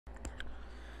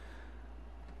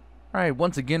All right,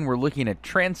 once again, we're looking at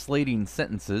translating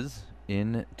sentences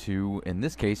into, in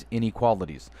this case,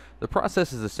 inequalities. The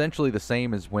process is essentially the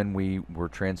same as when we were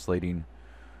translating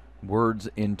words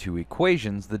into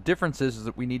equations. The difference is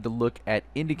that we need to look at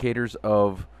indicators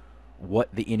of what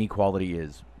the inequality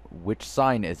is. Which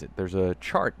sign is it? There's a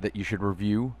chart that you should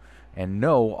review and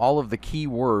know all of the key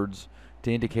words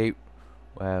to indicate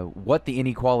what the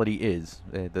inequality is,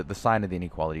 the sign of the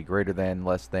inequality: greater than,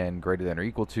 less than, greater than or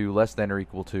equal to, less than or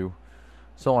equal to,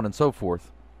 so on and so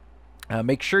forth.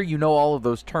 Make sure you know all of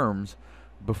those terms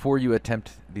before you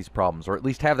attempt these problems, or at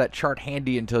least have that chart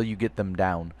handy until you get them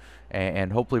down.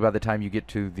 And hopefully by the time you get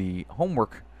to the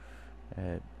homework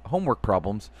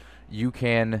problems, you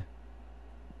can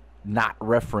not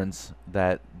reference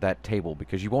that table,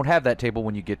 because you won't have that table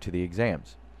when you get to the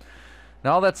exams.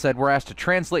 Now, all that said, we're asked to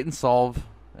translate and solve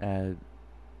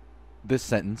this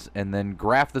sentence, and then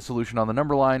graph the solution on the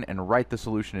number line and write the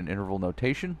solution in interval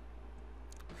notation.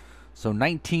 So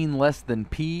 19 less than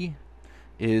P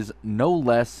is no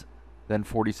less than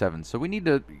 47. So we need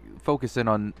to focus in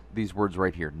on these words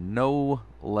right here. No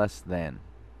less than.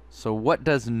 So what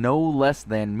does no less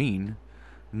than mean?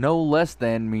 No less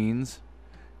than means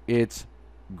it's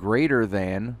greater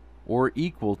than or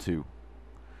equal to,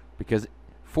 because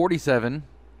 47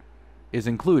 is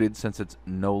included since it's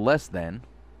no less than,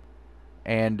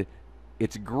 and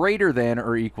it's greater than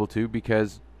or equal to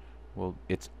because, well,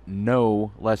 it's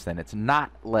no less than. It's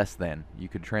not less than. You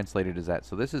could translate it as that.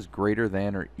 So this is greater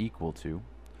than or equal to.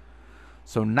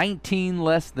 So 19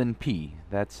 less than P,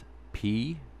 that's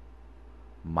P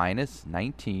minus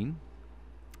 19,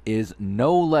 is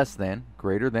no less than,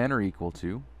 greater than or equal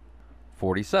to,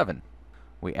 47.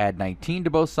 We add 19 to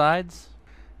both sides,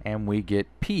 and we get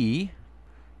P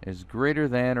is greater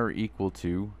than or equal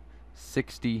to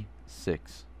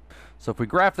 66. So if we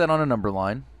graph that on a number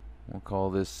line, we'll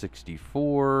call this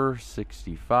 64,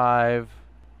 65,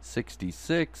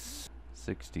 66,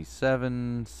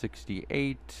 67,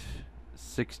 68,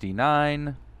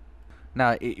 69.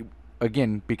 Now,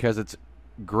 again, because it's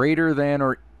greater than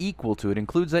or equal to, it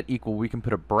includes that equal, we can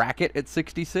put a bracket at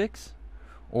 66,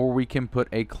 or we can put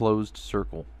a closed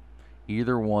circle.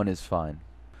 Either one is fine.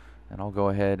 And I'll go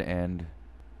ahead and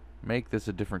make this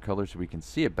a different color so we can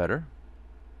see it better.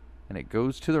 And it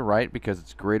goes to the right because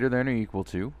it's greater than or equal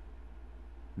to,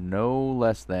 no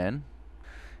less than.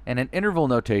 And in interval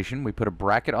notation, we put a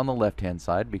bracket on the left-hand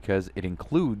side because it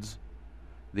includes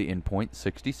the endpoint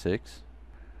 66.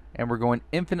 And we're going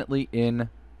infinitely in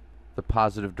the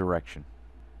positive direction.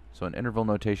 So in interval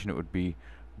notation, it would be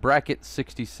bracket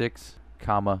 66,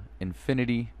 comma,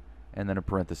 infinity, and then a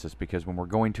parenthesis, because when we're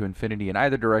going to infinity in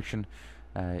either direction,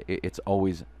 it's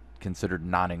always considered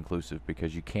non-inclusive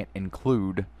because you can't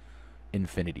include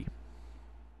infinity.